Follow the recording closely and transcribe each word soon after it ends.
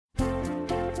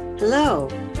Hello,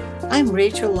 I'm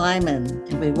Rachel Lyman,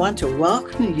 and we want to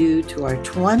welcome you to our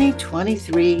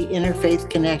 2023 Interfaith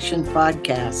Connection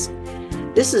podcast.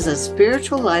 This is a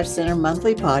Spiritual Life Center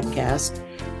monthly podcast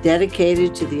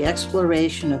dedicated to the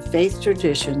exploration of faith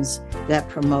traditions that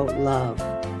promote love.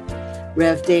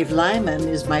 Rev Dave Lyman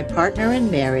is my partner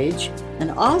in marriage and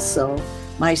also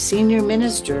my senior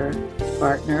minister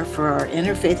partner for our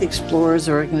Interfaith Explorers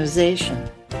organization.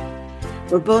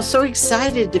 We're both so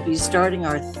excited to be starting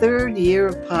our third year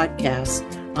of podcasts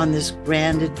on this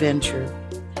grand adventure.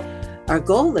 Our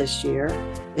goal this year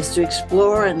is to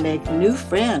explore and make new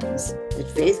friends at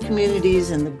faith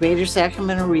communities in the greater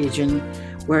Sacramento region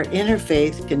where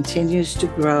interfaith continues to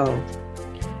grow.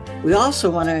 We also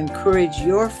want to encourage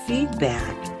your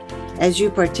feedback as you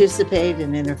participate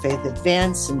in interfaith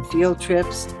events and field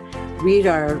trips, read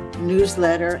our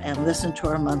newsletter, and listen to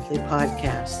our monthly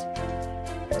podcast.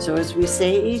 So as we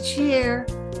say each year,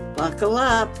 buckle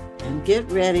up and get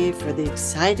ready for the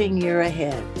exciting year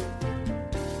ahead.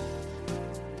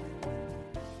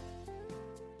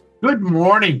 Good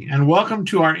morning and welcome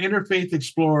to our Interfaith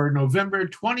Explorer November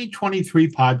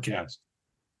 2023 podcast.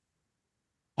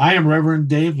 I am Reverend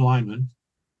Dave Lyman,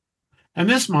 and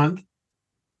this month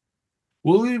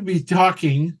we'll be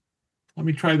talking, let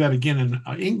me try that again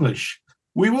in English.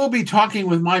 We will be talking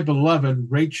with my beloved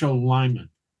Rachel Lyman.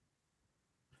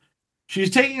 She's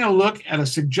taking a look at a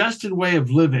suggested way of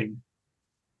living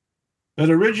that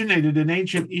originated in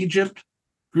ancient Egypt,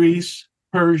 Greece,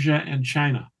 Persia, and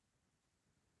China.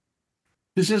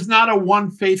 This is not a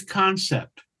one faith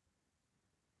concept,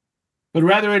 but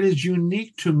rather it is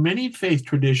unique to many faith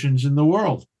traditions in the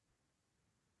world.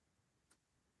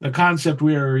 The concept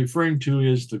we are referring to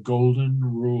is the Golden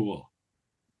Rule.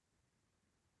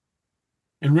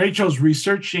 In Rachel's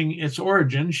researching its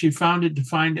origin, she found it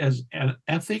defined as an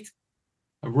ethic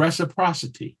of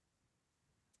reciprocity.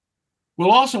 We'll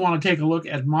also want to take a look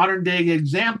at modern-day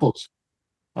examples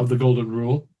of the Golden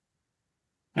Rule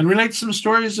and relate some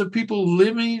stories of people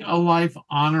living a life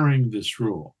honoring this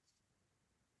rule.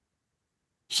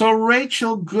 So,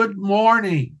 Rachel, good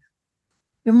morning.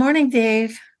 Good morning,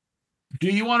 Dave. Do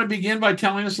you want to begin by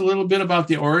telling us a little bit about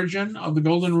the origin of the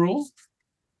Golden Rule?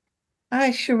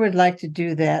 I sure would like to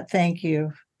do that. Thank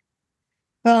you.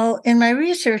 Well, in my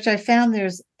research, I found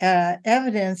there's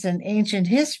evidence in ancient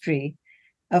history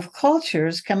of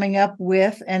cultures coming up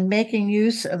with and making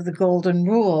use of the Golden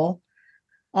Rule,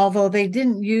 although they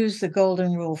didn't use the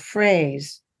Golden Rule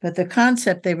phrase, but the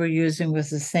concept they were using was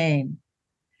the same.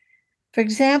 For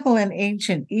example, in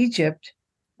ancient Egypt,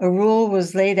 a rule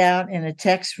was laid out in a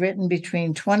text written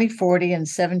between 2040 and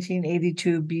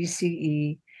 1782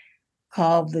 BCE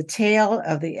called The Tale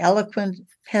of the Eloquent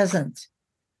Peasant,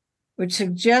 which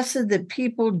suggested that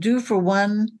people do for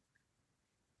one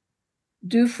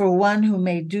who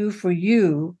may do for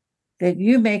you, that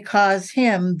you may cause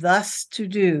him thus to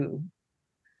do.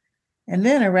 And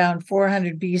then around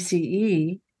 400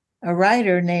 BCE, a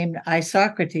writer named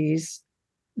Isocrates,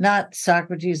 not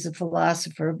Socrates the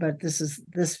philosopher, but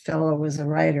this fellow was a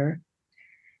writer.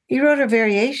 He wrote a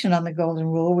variation on the Golden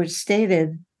Rule, which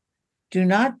stated, "Do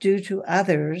not do to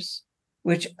others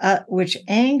which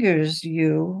angers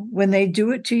you when they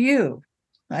do it to you."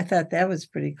 I thought that was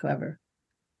pretty clever.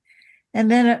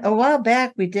 And then a while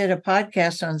back, we did a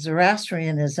podcast on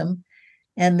Zoroastrianism,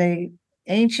 and the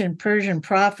ancient Persian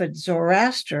prophet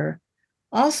Zoroaster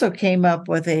also came up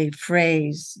with a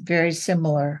phrase very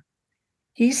similar.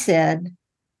 He said,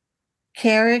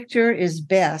 "Character is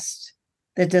best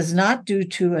that does not do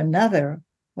to another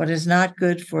what is not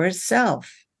good for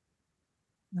itself."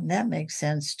 And that makes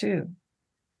sense too.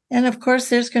 And of course,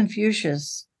 there's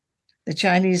Confucius, the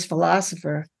Chinese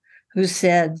philosopher, who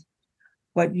said,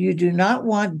 "What you do not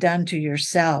want done to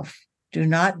yourself, do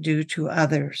not do to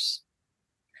others."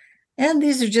 And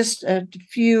these are just a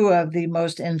few of the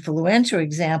most influential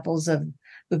examples of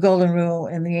the Golden Rule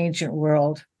in the ancient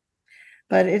world.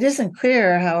 But it isn't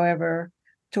clear, however,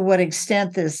 to what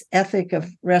extent this ethic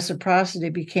of reciprocity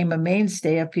became a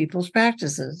mainstay of people's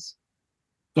practices.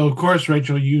 So, of course,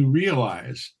 Rachel, you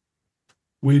realize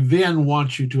we then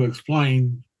want you to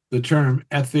explain the term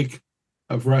ethic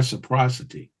of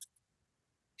reciprocity.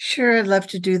 Sure, I'd love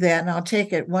to do that, and I'll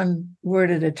take it one word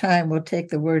at a time. We'll take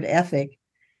the word ethic.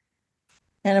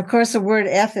 And of course, the word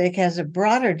ethic has a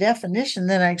broader definition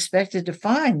than I expected to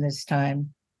find this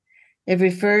time. It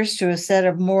refers to a set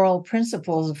of moral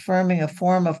principles affirming a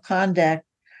form of conduct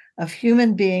of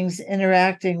human beings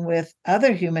interacting with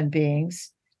other human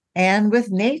beings and with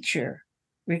nature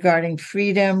regarding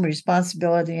freedom,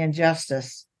 responsibility, and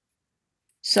justice.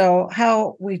 So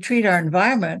how we treat our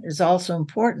environment is also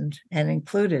important and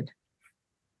included.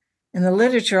 And the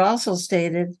literature also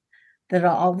stated that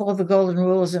although the Golden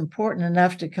Rule is important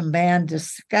enough to command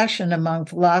discussion among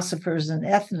philosophers and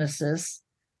ethicists,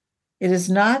 it is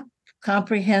not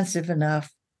comprehensive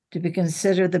enough to be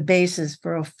considered the basis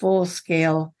for a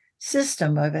full-scale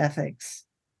system of ethics.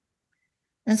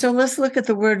 And so let's look at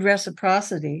the word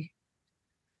reciprocity.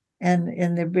 And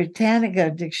in the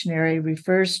Britannica dictionary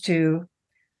refers to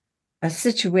a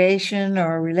situation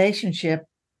or a relationship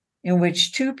in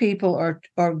which two people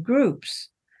or groups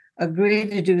agree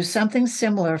to do something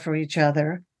similar for each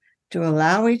other to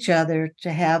allow each other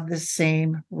to have the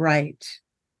same right.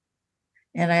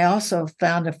 And I also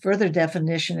found a further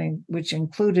definition which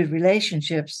included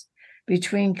relationships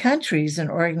between countries and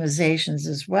organizations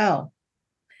as well.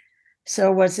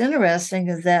 So what's interesting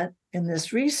is that in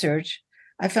this research,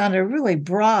 I found a really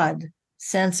broad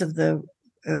sense of the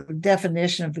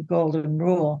definition of the Golden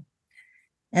Rule.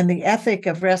 And the ethic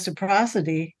of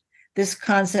reciprocity, this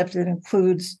concept that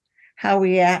includes how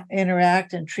we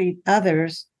interact and treat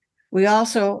others. We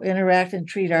also interact and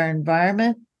treat our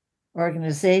environment,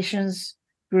 organizations,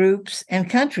 groups, and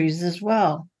countries as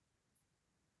well.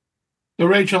 So,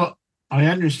 Rachel, I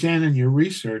understand in your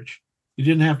research, you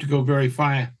didn't have to go very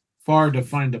far to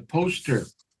find a poster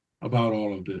about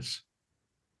all of this.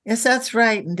 Yes, that's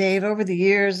right. And Dave, over the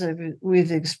years,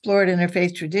 we've explored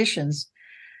interfaith traditions.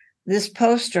 This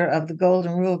poster of the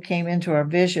Golden Rule came into our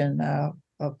vision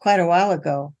quite a while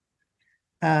ago.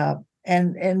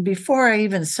 And before I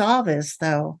even saw this,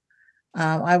 though,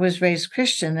 I was raised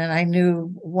Christian, and I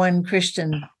knew one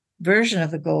Christian version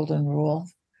of the Golden Rule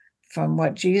from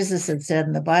what Jesus had said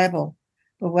in the Bible.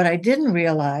 But what I didn't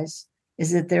realize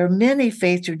is that there are many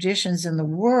faith traditions in the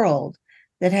world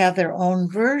that have their own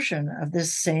version of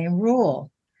this same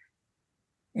rule.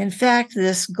 In fact,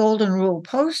 this Golden Rule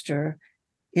poster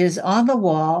is on the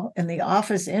wall in the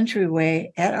office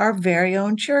entryway at our very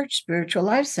own church, Spiritual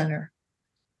Life Center.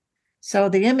 So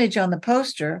the image on the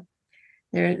poster,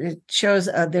 it shows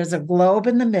there's a globe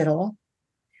in the middle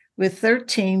with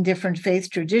 13 different faith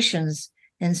traditions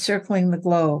encircling the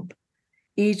globe,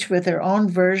 each with their own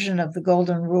version of the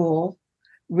Golden Rule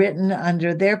written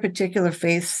under their particular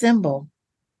faith symbol.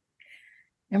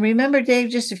 And remember, Dave,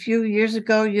 just a few years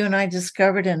ago, you and I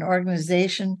discovered an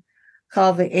organization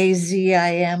called the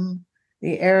AZIM,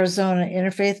 the Arizona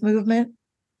Interfaith Movement,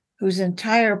 whose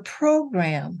entire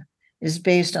program is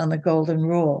based on the Golden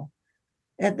Rule.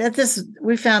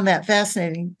 We found that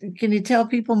fascinating. Can you tell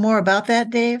people more about that,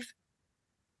 Dave?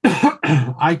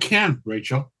 I can,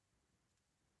 Rachel.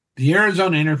 The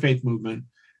Arizona Interfaith Movement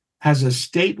has a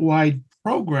statewide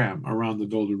program around the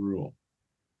Golden Rule.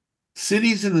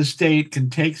 Cities in the state can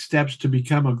take steps to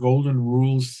become a Golden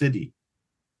Rule city.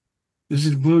 This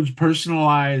includes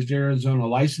personalized Arizona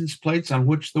license plates on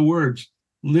which the words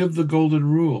 "Live the Golden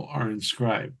Rule" are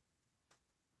inscribed.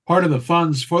 Part of the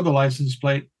funds for the license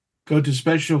plate go to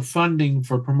special funding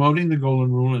for promoting the Golden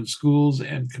Rule in schools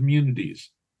and communities.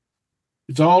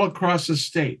 It's all across the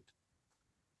state.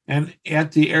 And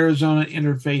at the Arizona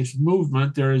Interfaith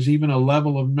Movement, there is even a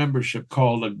level of membership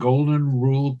called a Golden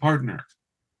Rule Partner.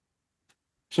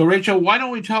 So, Rachel, why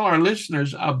don't we tell our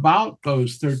listeners about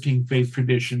those 13 faith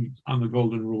traditions on the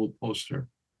Golden Rule poster?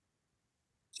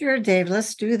 Sure, Dave,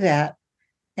 let's do that.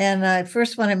 And I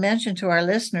first want to mention to our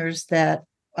listeners that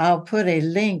I'll put a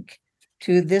link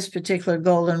to this particular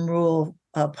Golden Rule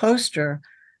poster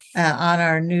on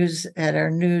our next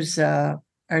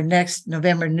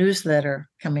November newsletter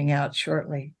coming out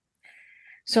shortly.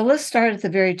 So let's start at the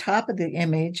very top of the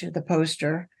image of the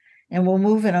poster, and we'll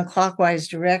move in a clockwise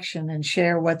direction and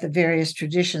share what the various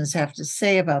traditions have to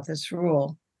say about this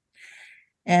rule.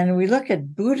 And we look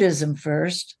at Buddhism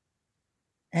first,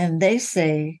 and they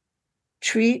say,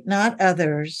 treat not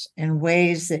others in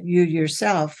ways that you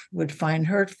yourself would find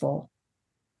hurtful.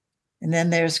 And then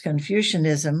there's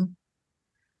Confucianism.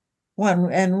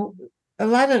 And a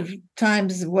lot of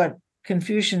times what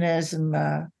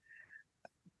Confucianism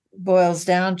boils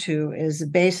down to is the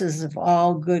basis of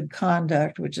all good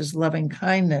conduct, which is loving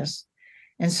kindness.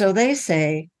 And so they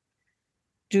say,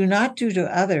 do not do to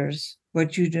others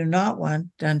what you do not want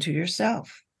done to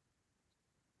yourself.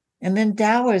 And then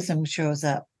Taoism shows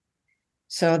up.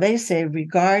 So they say,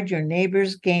 regard your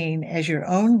neighbor's gain as your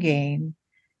own gain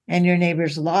and your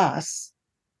neighbor's loss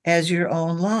as your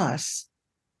own loss.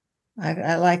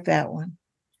 I like that one.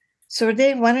 So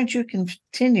Dave, why don't you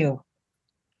continue?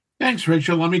 Thanks,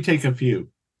 Rachel. Let me take a few.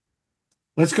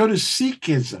 Let's go to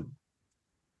Sikhism.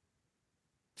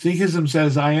 Sikhism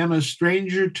says, I am a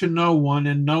stranger to no one,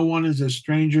 and no one is a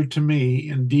stranger to me.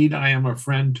 Indeed, I am a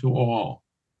friend to all.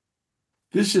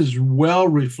 This is well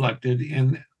reflected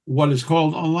in what is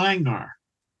called a langar,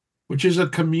 which is a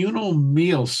communal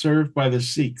meal served by the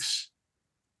Sikhs.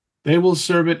 They will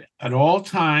serve it at all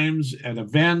times, at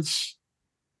events,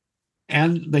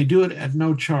 and they do it at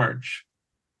no charge.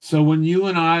 So when you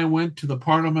and I went to the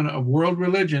Parliament of World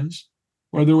Religions,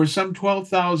 where there were some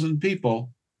 12,000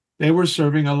 people, they were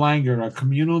serving a langar, a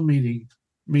communal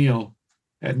meal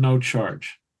at no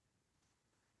charge.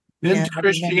 Then Yeah, to I remember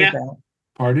Christianity. that.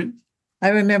 Pardon? I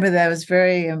remember that was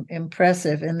very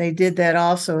impressive. And they did that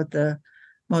also at the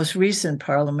most recent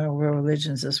Parliament of World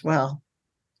Religions as well.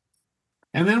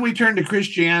 And then we turn to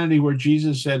Christianity, where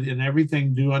Jesus said, "In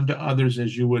everything, do unto others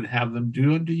as you would have them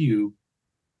do unto you,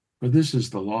 for this is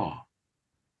the law."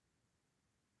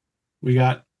 We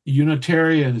got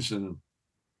Unitarianism.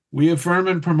 We affirm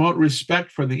and promote respect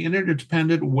for the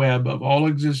interdependent web of all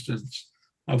existence,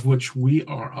 of which we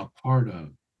are a part of.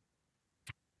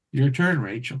 Your turn,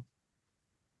 Rachel.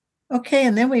 Okay,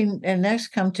 and then we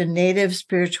next come to native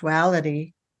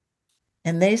spirituality.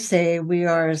 And they say we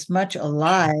are as much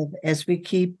alive as we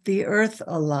keep the earth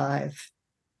alive.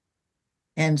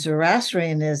 And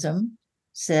Zoroastrianism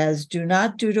says, do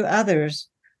not do to others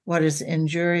what is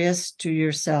injurious to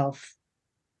yourself.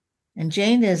 And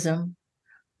Jainism,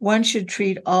 one should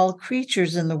treat all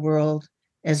creatures in the world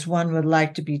as one would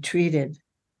like to be treated.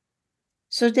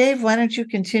 So, Dave, why don't you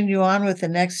continue on with the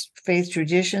next faith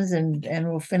traditions and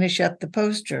we'll finish up the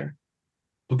poster.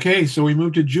 Okay, so we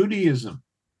move to Judaism.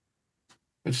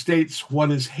 It states, what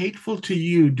is hateful to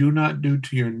you, do not do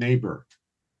to your neighbor.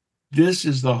 This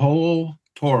is the whole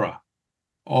Torah.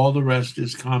 All the rest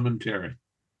is commentary.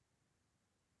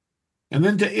 And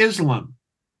then to Islam.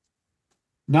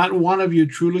 Not one of you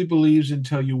truly believes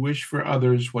until you wish for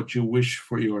others what you wish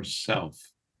for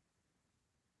yourself.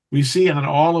 We see on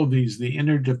all of these the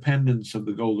interdependence of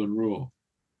the Golden Rule.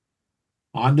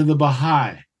 On to the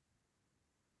Baha'i.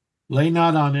 Lay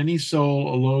not on any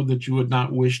soul a load that you would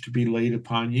not wish to be laid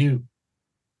upon you.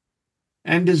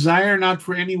 And desire not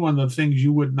for anyone the things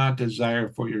you would not desire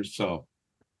for yourself.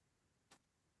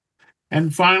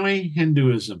 And finally,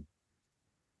 Hinduism.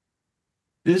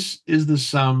 This is the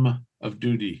sum of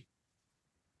duty.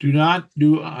 Do not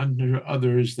do unto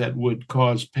others that would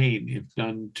cause pain if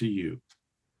done to you.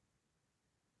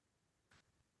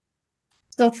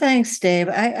 So thanks, Dave.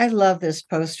 I love this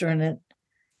poster, and it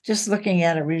just looking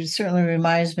at it certainly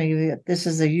reminds me that this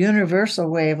is a universal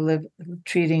way of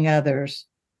treating others.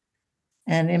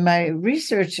 And in my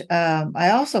research,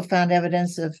 I also found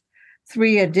evidence of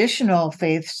 3 additional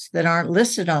faiths that aren't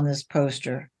listed on this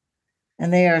poster,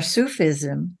 and they are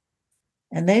Sufism.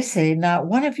 And they say, not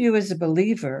one of you is a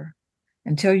believer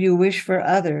until you wish for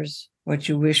others what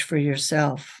you wish for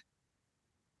yourself.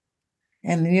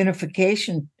 And the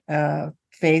unification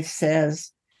faith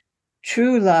says,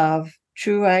 true love,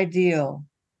 true ideal,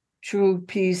 true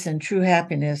peace, and true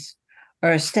happiness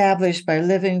are established by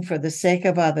living for the sake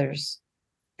of others.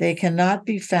 They cannot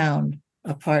be found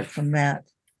apart from that.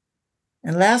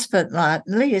 And last but not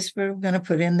least, we're going to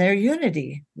put in there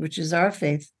unity, which is our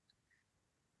faith.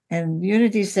 And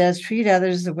unity says, treat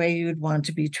others the way you'd want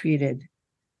to be treated.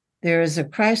 There is a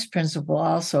Christ principle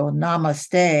also,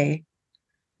 namaste,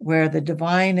 where the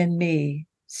divine in me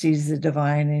sees the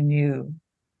divine in you.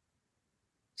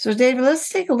 So, David, let's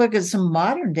take a look at some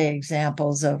modern day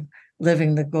examples of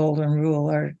living the golden rule.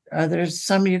 Are there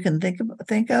some you can think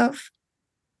of?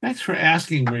 Thanks for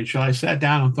asking, Rachel. I sat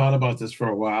down and thought about this for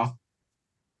a while.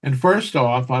 And first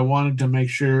off, I wanted to make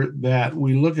sure that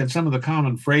we look at some of the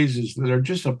common phrases that are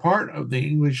just a part of the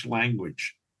English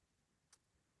language.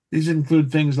 These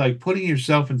include things like putting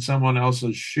yourself in someone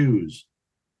else's shoes,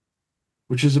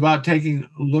 which is about taking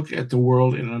a look at the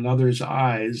world in another's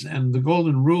eyes, and the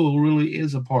golden rule really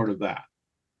is a part of that.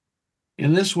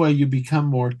 In this way, you become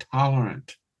more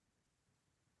tolerant.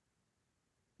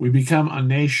 We become a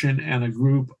nation and a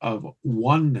group of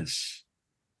oneness.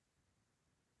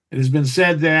 It has been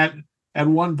said that at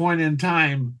one point in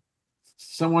time,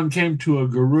 someone came to a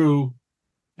guru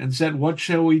and said, what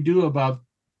shall we do about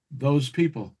those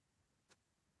people?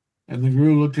 And the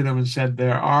guru looked at him and said,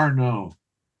 there are no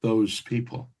those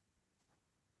people.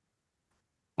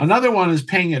 Another one is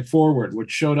paying it forward,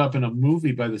 which showed up in a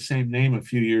movie by the same name a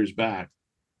few years back.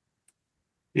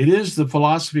 It is the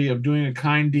philosophy of doing a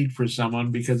kind deed for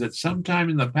someone because at some time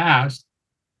in the past,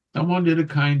 someone did a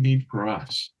kind deed for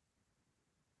us.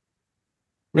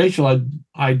 Rachel,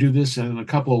 I do this in a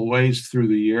couple of ways through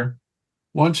the year.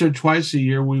 Once or twice a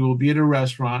year, we will be at a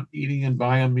restaurant eating and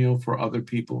buy a meal for other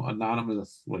people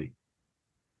anonymously.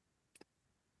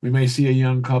 We may see a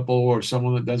young couple or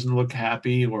someone that doesn't look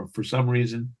happy, or for some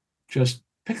reason, just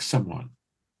pick someone.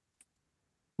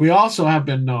 We also have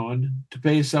been known to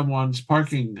pay someone's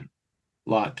parking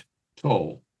lot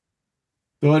toll.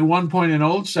 Though at one point in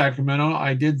Old Sacramento,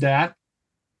 I did that,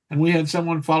 and we had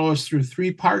someone follow us through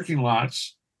 3 parking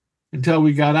lots until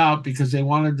we got out because they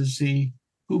wanted to see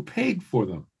who paid for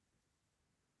them.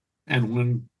 And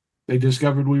when they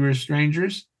discovered we were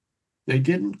strangers, they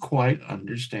didn't quite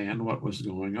understand what was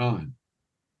going on.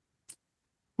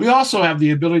 We also have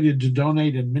the ability to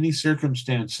donate in many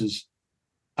circumstances,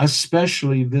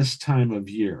 especially this time of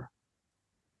year.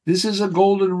 This is a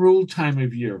golden rule time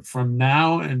of year from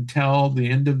now until the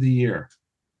end of the year.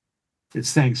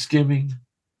 It's Thanksgiving.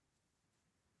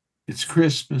 It's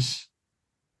Christmas.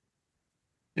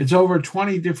 It's over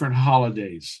 20 different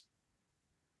holidays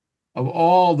of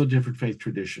all the different faith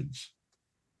traditions.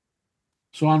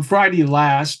 So on Friday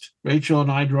last, Rachel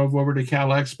and I drove over to Cal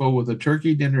Expo with a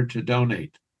turkey dinner to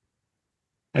donate.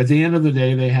 At the end of the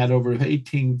day, they had over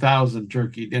 18,000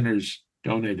 turkey dinners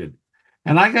donated.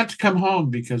 And I got to come home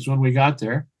because when we got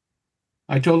there,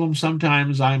 I told them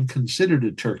sometimes I'm considered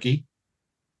a turkey,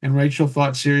 and Rachel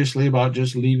thought seriously about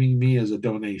just leaving me as a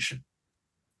donation.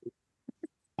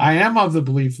 I am of the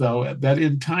belief, though, that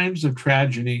in times of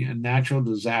tragedy and natural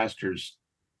disasters,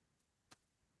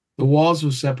 the walls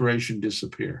of separation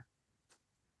disappear.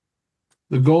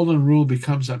 The golden rule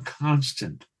becomes a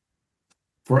constant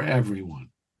for everyone.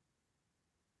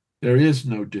 There is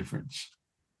no difference.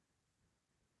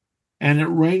 And it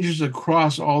ranges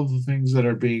across all the things that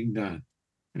are being done,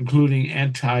 including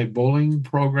anti-bullying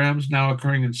programs now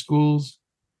occurring in schools.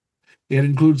 It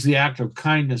includes the act of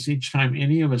kindness each time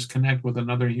any of us connect with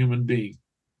another human being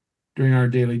during our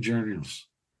daily journeys.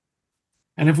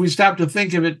 And if we stop to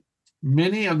think of it,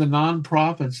 many of the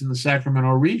nonprofits in the Sacramento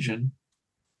region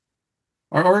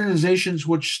are organizations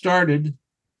which started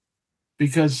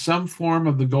because some form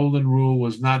of the golden rule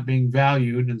was not being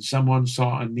valued and someone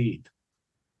saw a need.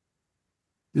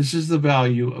 This is the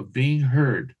value of being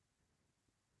heard.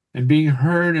 And being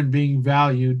heard and being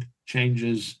valued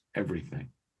changes everything.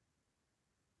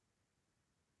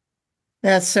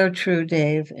 That's so true,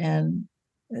 Dave. And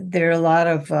there are a lot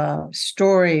of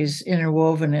stories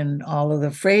interwoven in all of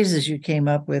the phrases you came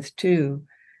up with, too.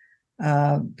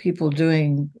 People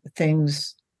doing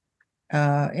things in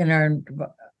our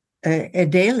a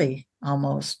daily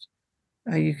almost.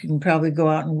 You can probably go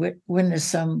out and witness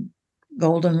some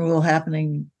golden rule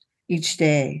happening each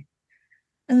day.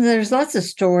 And there's lots of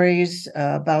stories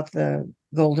about the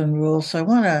golden rule. So I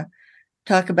want to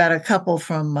talk about a couple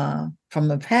from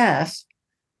the past.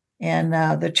 And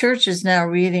the church is now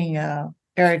reading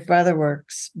Eric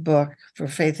Brotherworth's book for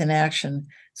Faith in Action.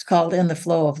 It's called In the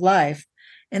Flow of Life.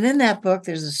 And in that book,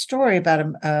 there's a story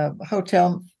about a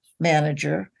hotel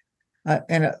manager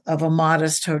of a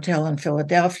modest hotel in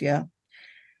Philadelphia.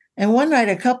 And one night,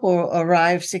 a couple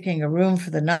arrived seeking a room for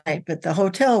the night, but the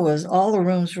hotel all the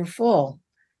rooms were full.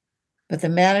 But the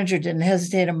manager didn't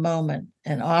hesitate a moment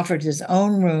and offered his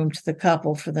own room to the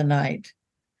couple for the night.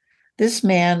 This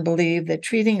man believed that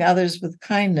treating others with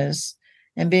kindness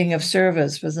and being of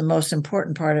service was the most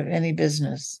important part of any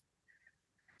business.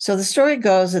 So the story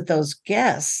goes that those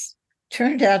guests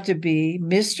turned out to be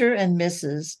Mr. and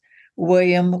Mrs.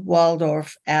 William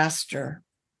Waldorf Astor.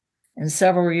 And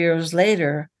several years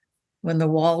later, when the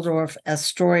Waldorf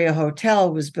Astoria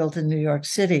Hotel was built in New York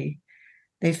City,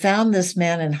 they found this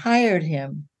man and hired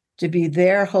him to be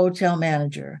their hotel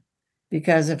manager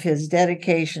because of his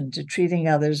dedication to treating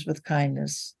others with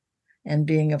kindness and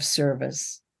being of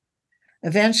service.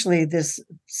 Eventually, this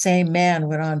same man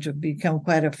went on to become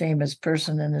quite a famous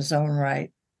person in his own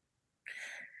right.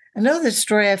 Another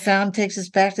story I found takes us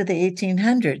back to the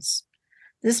 1800s.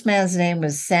 This man's name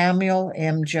was Samuel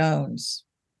M. Jones,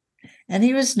 and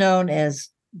he was known as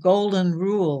Golden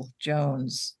Rule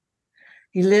Jones.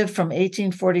 He lived from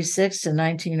 1846 to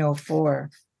 1904.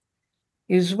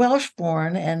 He was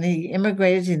Welsh-born, and he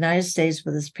immigrated to the United States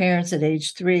with his parents at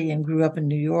age 3 and grew up in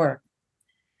New York.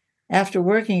 After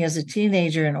working as a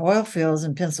teenager in oil fields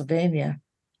in Pennsylvania,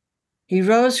 he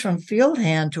rose from field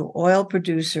hand to oil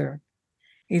producer.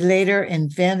 He later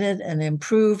invented an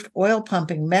improved oil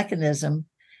pumping mechanism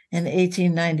in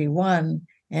 1891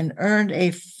 and earned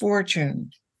a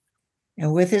fortune.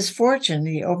 And with his fortune,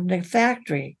 he opened a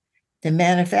factory to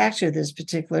manufacture this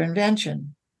particular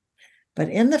invention. But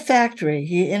in the factory,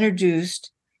 he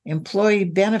introduced employee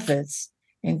benefits,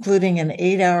 including an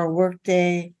 8-hour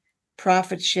workday,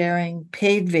 profit sharing,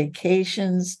 paid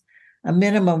vacations, a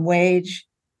minimum wage,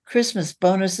 Christmas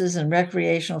bonuses, and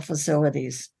recreational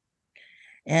facilities.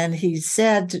 And he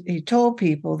told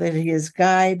people that his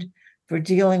guide for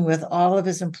dealing with all of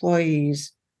his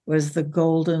employees was the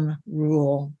golden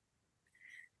rule.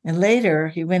 And later,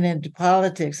 he went into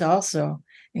politics also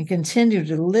and continued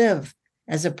to live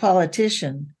as a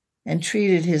politician and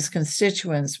treated his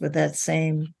constituents with that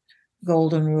same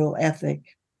golden rule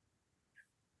ethic.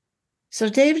 So,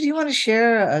 Dave, do you want to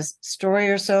share a story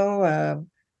or so,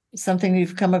 something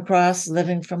you've come across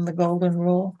living from the golden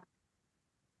rule?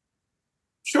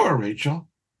 Sure, Rachel.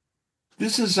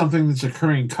 This is something that's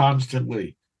occurring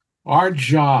constantly. Our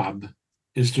job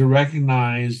is to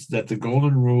recognize that the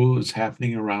golden rule is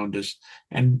happening around us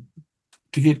and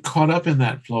to get caught up in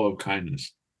that flow of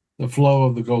kindness, the flow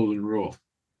of the golden rule.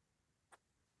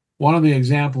 One of the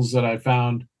examples that I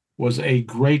found was a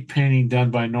great painting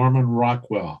done by Norman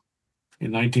Rockwell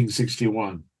in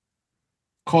 1961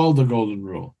 called The Golden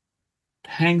Rule.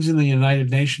 It hangs in the United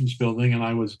Nations building, and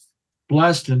I was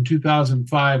blessed in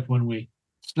 2005 when we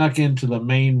snuck into the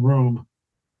main room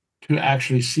to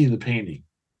actually see the painting.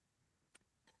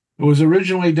 It was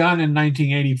originally done in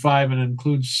 1985 and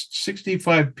includes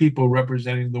 65 people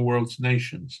representing the world's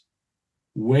nations,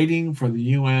 waiting for the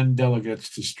UN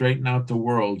delegates to straighten out the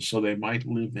world so they might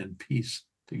live in peace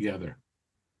together.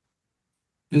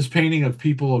 This painting of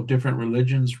people of different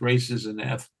religions, races, and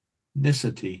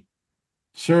ethnicity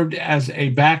served as a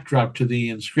backdrop to the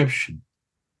inscription,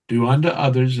 "Do unto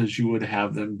others as you would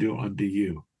have them do unto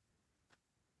you."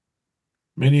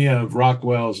 Many of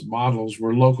Rockwell's models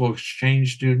were local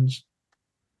exchange students,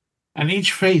 and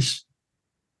each face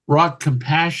brought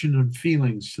compassion and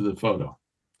feelings to the photo.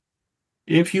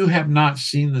 If you have not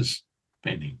seen this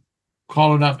painting,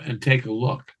 call it up and take a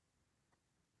look.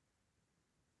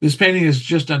 This painting is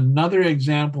just another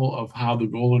example of how the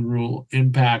Golden Rule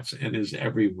impacts and is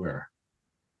everywhere.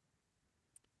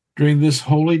 During this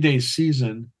Holy Day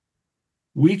season,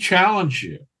 we challenge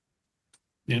you.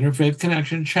 The Interfaith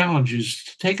Connection challenges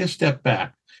to take a step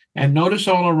back and notice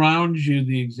all around you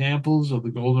the examples of the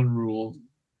Golden Rule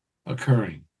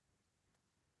occurring.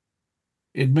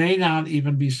 It may not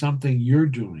even be something you're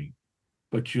doing,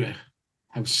 but you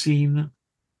have seen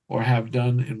or have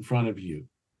done in front of you.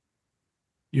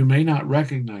 You may not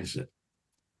recognize it.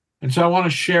 And so I want to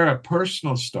share a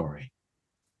personal story.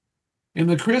 In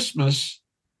the Christmas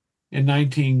in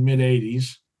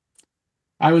mid-80s,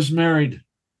 I was married,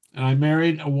 and I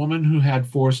married a woman who had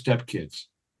 4 stepkids.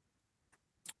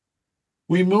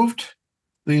 We moved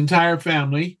the entire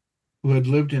family, who had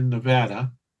lived in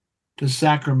Nevada, to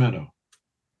Sacramento.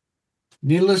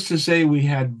 Needless to say, we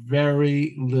had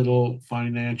very little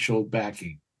financial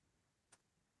backing.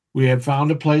 We had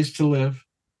found a place to live,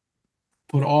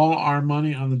 put all our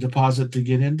money on the deposit to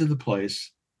get into the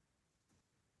place,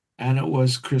 and it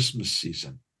was Christmas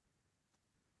season.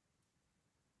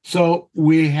 So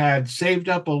we had saved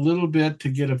up a little bit to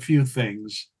get a few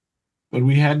things, but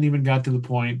we hadn't even got to the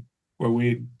point where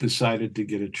we decided to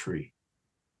get a tree.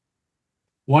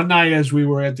 One night, as we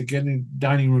were at the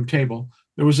dining room table,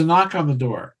 there was a knock on the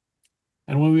door.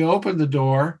 And when we opened the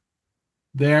door,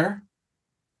 there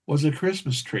was a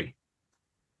Christmas tree.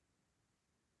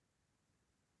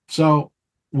 So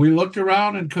we looked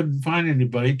around and couldn't find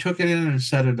anybody, took it in and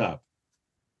set it up.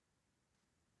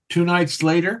 2 nights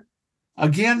later,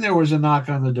 again, there was a knock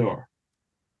on the door.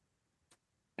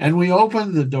 And we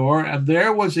opened the door, and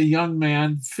there was a young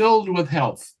man filled with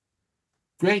health.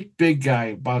 Great big guy,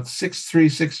 about 6'3",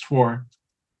 6'4",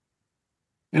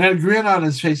 and had a grin on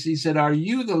his face. He said, "Are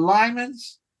you the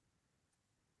Lymans?"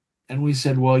 And we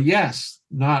said, "Well, yes,"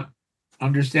 not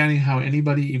understanding how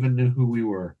anybody even knew who we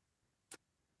were.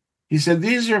 He said,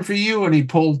 "These are for you," and he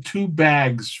pulled 2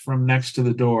 bags from next to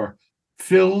the door,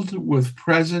 filled with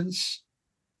presents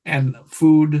and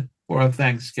food for a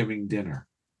Thanksgiving dinner.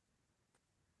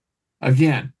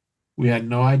 Again, we had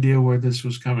no idea where this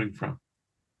was coming from.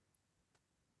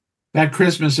 That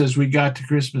Christmas, as we got to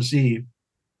Christmas Eve,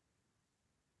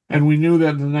 and we knew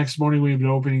that the next morning we'd be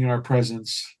opening our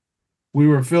presents, we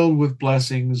were filled with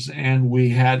blessings, and we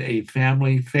had a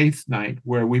family faith night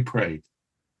where we prayed.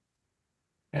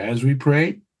 As we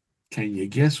prayed, can you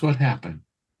guess what happened?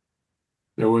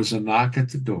 There was a knock at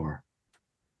the door.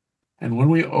 And when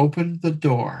we opened the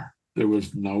door, there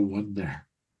was no one there.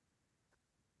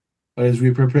 But as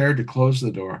we prepared to close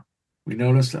the door, we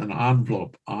noticed an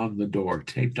envelope on the door,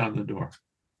 taped on the door.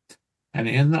 And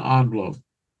in the envelope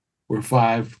were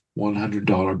 5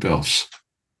 $100 bills.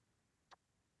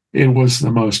 It was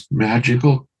the most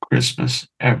magical Christmas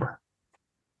ever.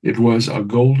 It was a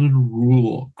Golden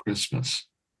Rule Christmas.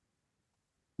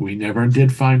 We never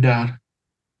did find out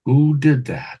who did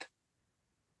that.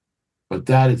 But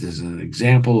that is an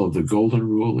example of the Golden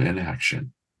Rule in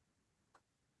action.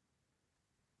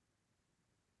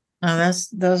 Oh,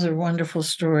 those are wonderful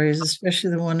stories, especially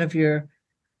the one of your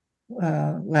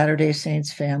Latter-day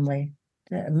Saints family.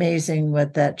 Amazing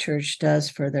what that church does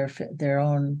for their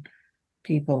own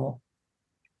people.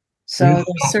 We So don't there's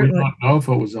we certainly, don't know if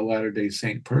it was a Latter-day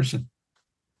Saint person.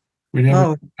 We never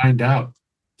oh, find out.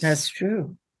 that's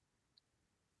true.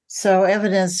 So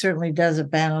evidence certainly does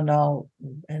abound all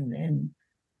in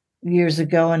years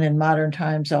ago and in modern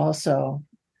times also.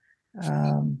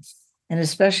 And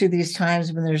especially these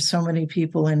times when there's so many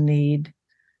people in need,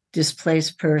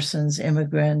 displaced persons,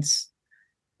 immigrants,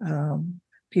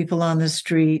 people on the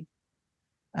street.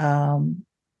 Um,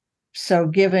 so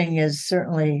giving is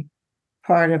certainly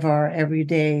part of our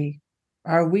everyday,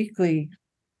 our weekly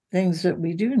things that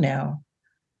we do now.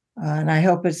 And I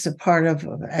hope it's a part of,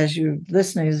 as you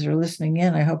listeners are listening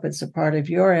in, I hope it's a part of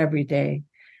your everyday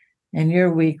and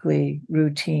your weekly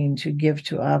routine to give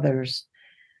to others.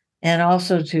 And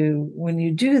also to, when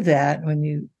you do that, when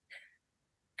you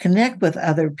connect with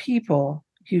other people,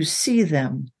 you see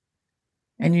them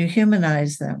and you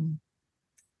humanize them.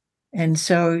 And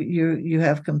so you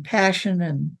have compassion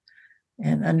and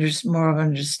more of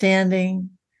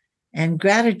understanding and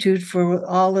gratitude for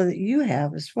all that you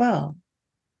have as well.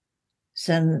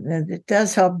 So it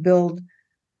does help build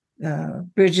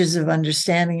bridges of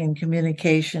understanding and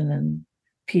communication and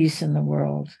peace in the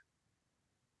world.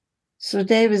 So,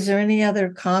 Dave, is there any other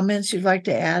comments you'd like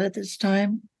to add at this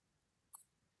time?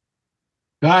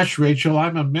 Gosh, Rachel,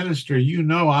 I'm a minister. You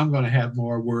know I'm going to have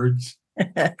more words.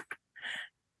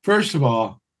 First of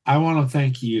all, I want to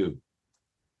thank you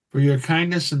for your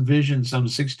kindness and vision some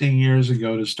 16 years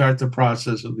ago to start the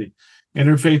process of the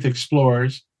Interfaith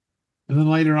Explorers, and then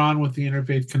later on with the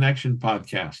Interfaith Connection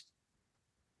podcast.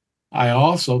 I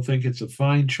also think it's a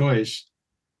fine choice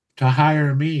to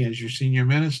hire me as your senior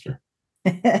minister.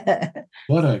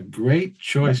 What a great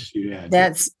choice you had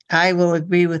there. I will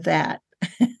agree with that.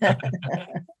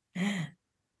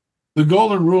 The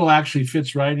golden rule actually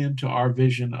fits right into our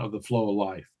vision of the flow of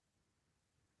life.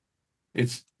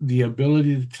 It's the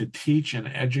ability to teach and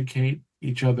educate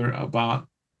each other about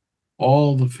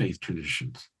all the faith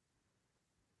traditions.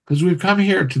 Because we've come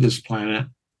here to this planet,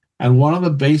 and one of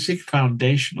the basic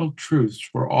foundational truths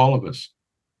for all of us,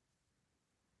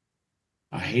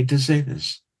 I hate to say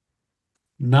this,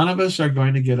 none of us are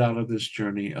going to get out of this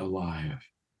journey alive.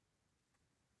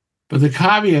 But the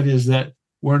caveat is that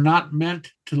we're not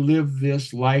meant to live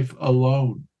this life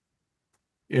alone.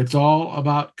 It's all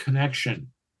about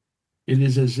connection. It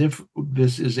is as if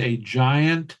this is a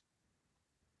giant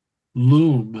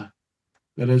loom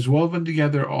that has woven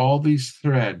together all these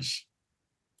threads.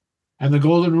 And the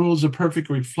Golden Rule is a perfect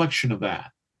reflection of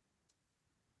that.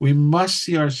 We must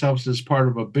see ourselves as part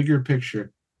of a bigger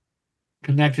picture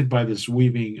connected by this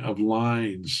weaving of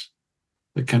lines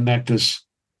that connect us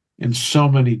in so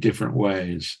many different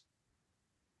ways.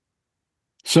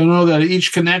 So know that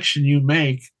each connection you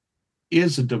make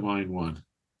is a divine one.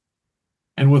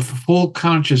 And with full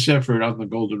conscious effort on the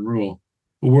Golden Rule,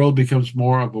 the world becomes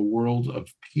more of a world of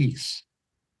peace.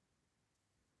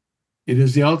 It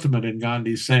is the ultimate in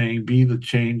Gandhi's saying, be the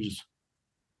change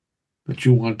that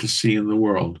you want to see in the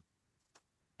world.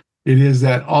 It is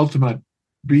that ultimate,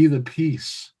 be the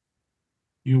peace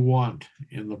you want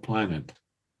in the planet.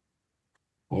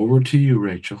 Over to you,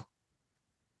 Rachel.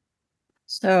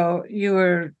 So you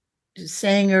were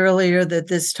saying earlier that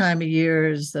this time of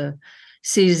year is the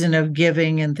season of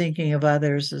giving and thinking of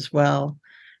others as well.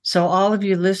 So all of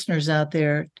you listeners out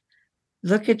there,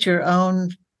 look at your own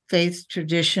faith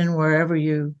tradition, whatever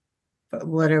you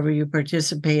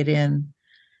participate in,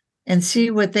 and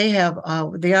see what they have,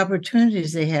 the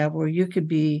opportunities they have where you could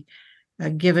be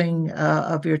giving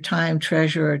of your time,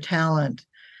 treasure, or talent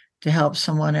to help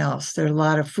someone else. There are a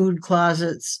lot of food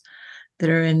closets that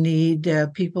are in need.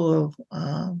 People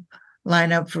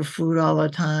line up for food all the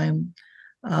time.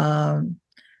 And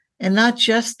not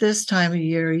just this time of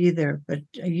year either, but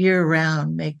year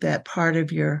round, make that part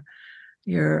of your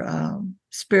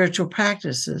spiritual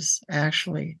practices,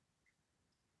 actually.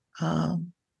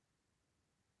 And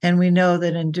we know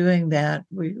that in doing that,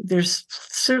 there's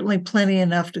certainly plenty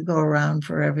enough to go around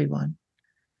for everyone.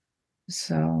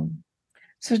 So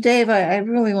Dave, I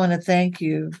really want to thank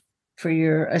you for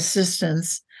your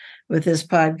assistance with this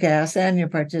podcast and your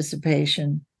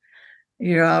participation.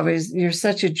 You're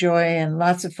such a joy and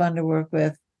lots of fun to work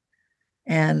with.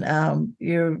 And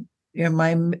you're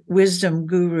my wisdom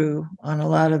guru on a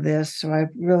lot of this. So I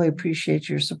really appreciate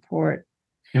your support.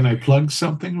 Can I plug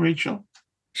something, Rachel?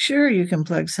 Sure, you can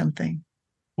plug something.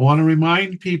 I want to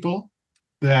remind people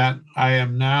that I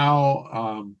am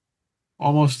now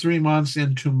almost 3 months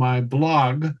into my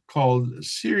blog called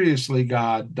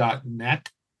seriouslygod.net,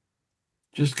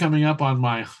 just coming up on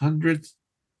my 100th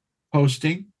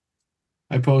posting.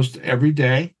 I post every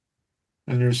day,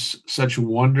 and there's such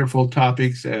wonderful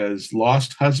topics as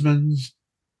lost husbands,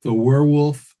 the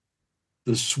werewolf,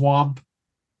 the swamp.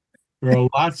 There are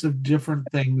lots of different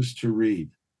things to read.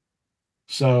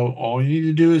 So all you need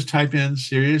to do is type in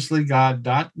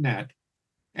seriouslygod.net,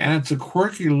 and it's a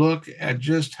quirky look at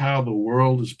just how the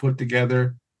world is put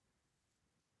together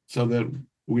so that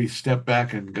we step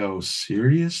back and go,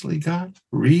 seriously, God?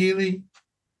 Really?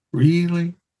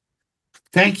 Really?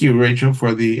 Thank you, Rachel,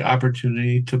 for the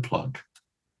opportunity to plug.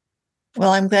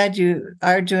 Well, I'm glad you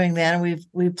are doing that, and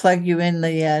we plug you in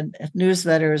the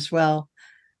newsletter as well.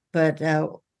 But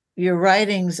your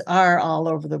writings are all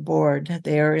over the board.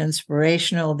 They are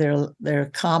inspirational. They're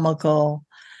comical.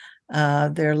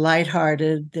 They're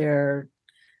lighthearted. They're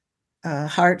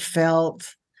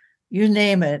heartfelt. You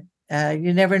name it.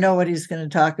 You never know what he's going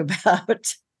to talk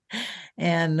about,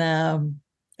 and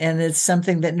it's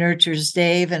something that nurtures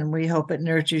Dave, and we hope it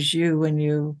nurtures you when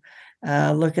you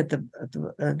look at the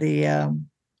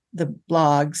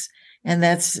blogs. And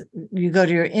that's, you go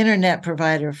to your internet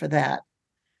provider for that.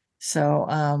 So,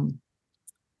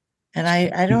 and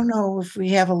I don't know if we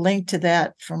have a link to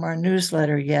that from our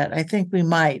newsletter yet. I think we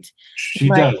might. She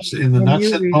does. In the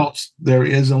nuts and bolts, there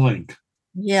is a link.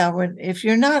 Yeah, if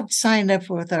you're not signed up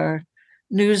with our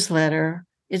newsletter,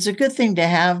 it's a good thing to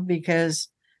have, because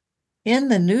in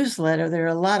the newsletter, there are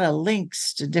a lot of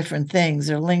links to different things.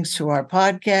 There are links to our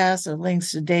podcast, there are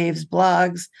links to Dave's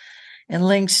blogs, and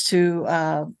links to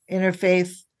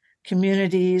interfaith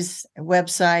communities,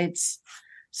 websites.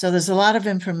 So there's a lot of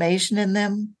information in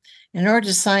them. In order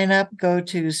to sign up, go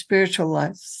to Spiritual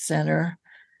Life Center,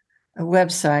 a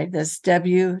website. That's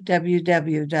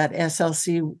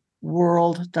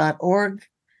www.slcworld.org.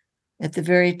 At the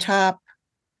very top,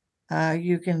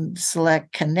 you can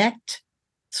select Connect,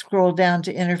 scroll down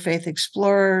to Interfaith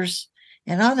Explorers,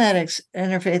 and on that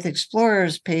Interfaith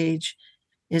Explorers page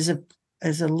is a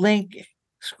link.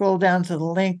 Scroll down to the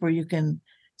link where you can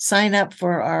sign up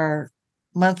for our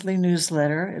monthly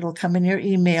newsletter. It'll come in your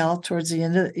email towards the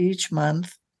end of each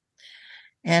month.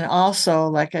 And also,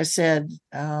 like I said,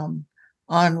 on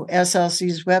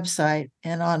SLC's website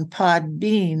and on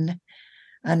Podbean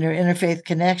under Interfaith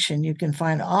Connection, you can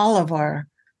find all of our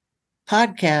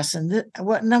podcasts. And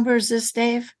what number is this,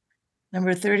 Dave?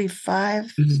 Number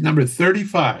 35? This is number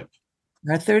 35.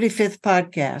 Our 35th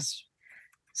podcast.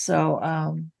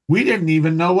 So we didn't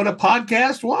even know what a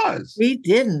podcast was. We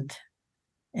didn't.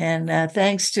 And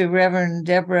thanks to Reverend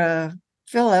Deborah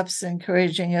Phillips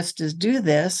encouraging us to do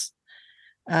this,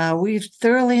 we've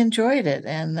thoroughly enjoyed it,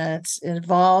 and it's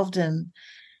involved, and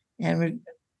we're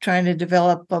trying to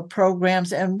develop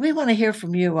programs. And we want to hear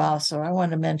from you also. I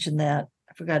want to mention that.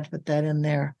 I forgot to put that in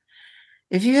there.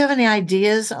 If you have any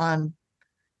ideas on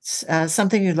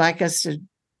something you'd like us to,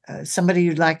 somebody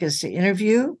you'd like us to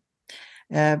interview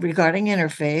regarding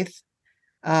interfaith,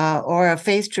 or a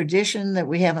faith tradition that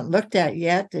we haven't looked at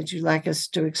yet that you'd like us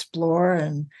to explore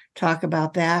and talk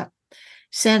about that,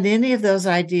 send any of those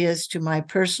ideas to my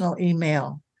personal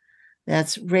email.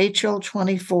 That's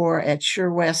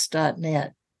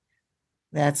Rachel24@surewest.net.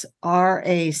 That's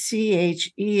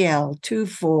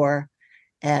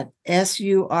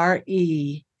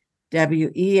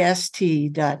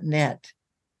RACHEL24@SUREWEST.net.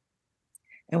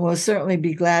 And we'll certainly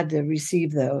be glad to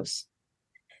receive those.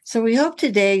 So we hope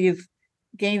today you've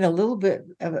gained a little bit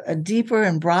of a deeper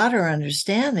and broader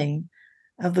understanding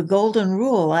of the Golden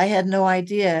Rule. I had no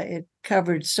idea it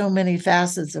covered so many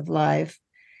facets of life,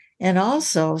 and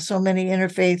also so many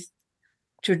interfaith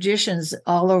traditions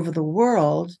all over the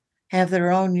world have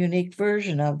their own unique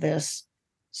version of this.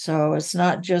 So it's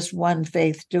not just one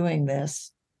faith doing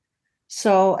this.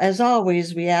 So as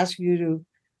always, we ask you to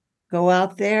go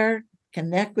out there,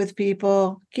 connect with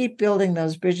people, keep building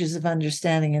those bridges of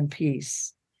understanding and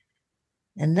peace.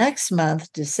 And next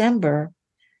month, December,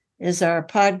 is our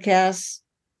podcast.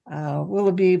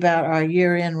 Will be about our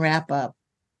year-end wrap-up.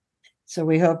 So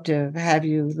we hope to have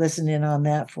you listen in on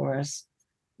that for us.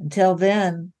 Until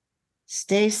then,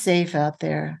 stay safe out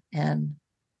there, and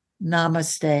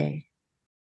namaste.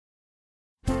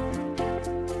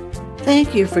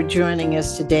 Thank you for joining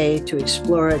us today to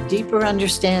explore a deeper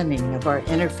understanding of our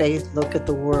interfaith look at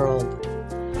the world.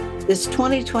 This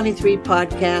 2023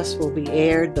 podcast will be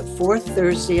aired the fourth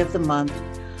Thursday of the month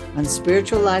on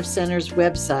Spiritual Life Center's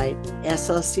website,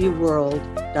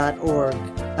 slcworld.org,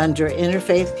 under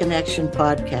Interfaith Connection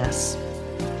Podcasts.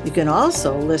 You can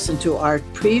also listen to our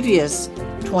previous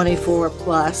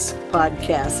 24-plus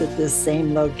podcasts at this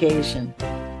same location.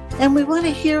 And we want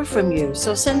to hear from you,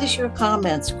 so send us your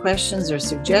comments, questions, or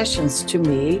suggestions to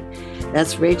me.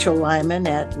 That's Rachel Lyman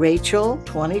at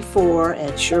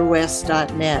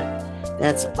Rachel24@surewest.net.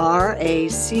 That's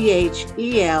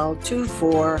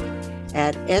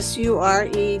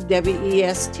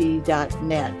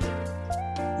RACHEL24@SUREWEST.net.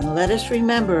 And let us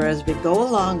remember as we go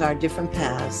along our different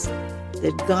paths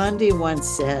that Gandhi once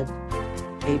said,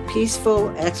 "A peaceful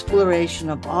exploration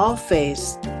of all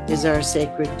faiths is our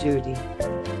sacred duty."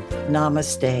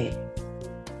 Namaste.